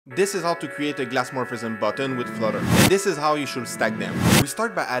This is how to create a Glassmorphism button with Flutter, and this is how you should stack them. We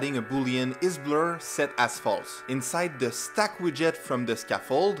start by adding a boolean isBlur set as false. Inside the stack widget from the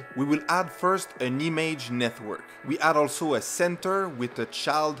scaffold, we will add first an image network. We add also a center with a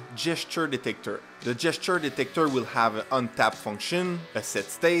child gesture detector. The gesture detector will have an untap function, a set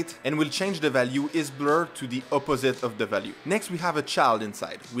state, and will change the value isBlur to the opposite of the value. Next, we have a child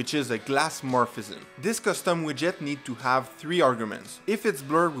inside, which is a Glassmorphism. This custom widget needs to have 3 arguments. If it's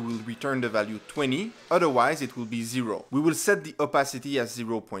blur, we will return the value 20, otherwise it will be 0. We will set the opacity as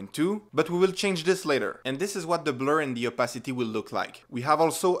 0.2, but we will change this later. And this is what the blur and the opacity will look like. We have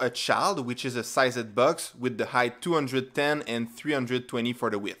also a child, which is a sized box with the height 210 and 320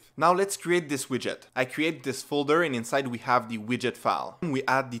 for the width. Now let's create this widget. I create this folder, and inside we have the widget file. We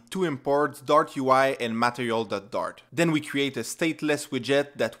add the 2 imports Dart UI and material.dart. Then we create a stateless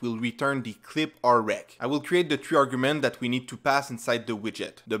widget that will return the ClipRRect. I will create the 3 arguments that we need to pass inside the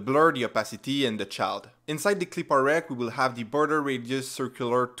widget: the blur, the opacity, and the child. Inside the ClipRRect, we will have the border radius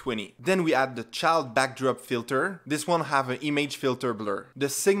circular 20. Then we add the child backdrop filter. This one have an image filter blur. The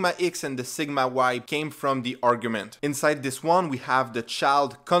sigma X and the sigma Y came from the argument. Inside this one, we have the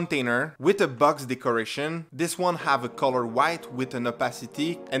child container with a box decoration. This one have a color white with an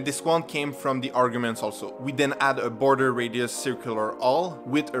opacity, and this one came from the arguments also. We then add a border radius circular all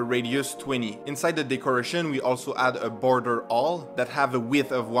with a radius 20. Inside the decoration, we also add a border all that have a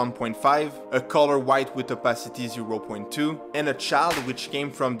width of 1.5, a color white with opacity 0.2, and a child which came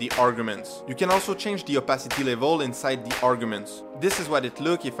from the arguments. You can also change the opacity level inside the arguments. This is what it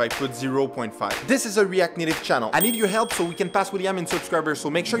looks if I put 0.5. This is a React Native channel. I need your help so we can pass William in subscribers, so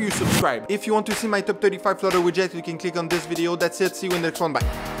make sure you subscribe. If you want to see my top 35 Flutter widgets, you can click on this video. That's it. See you in the next one. Bye.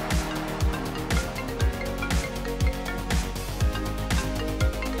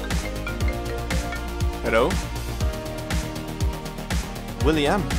 Hello? William?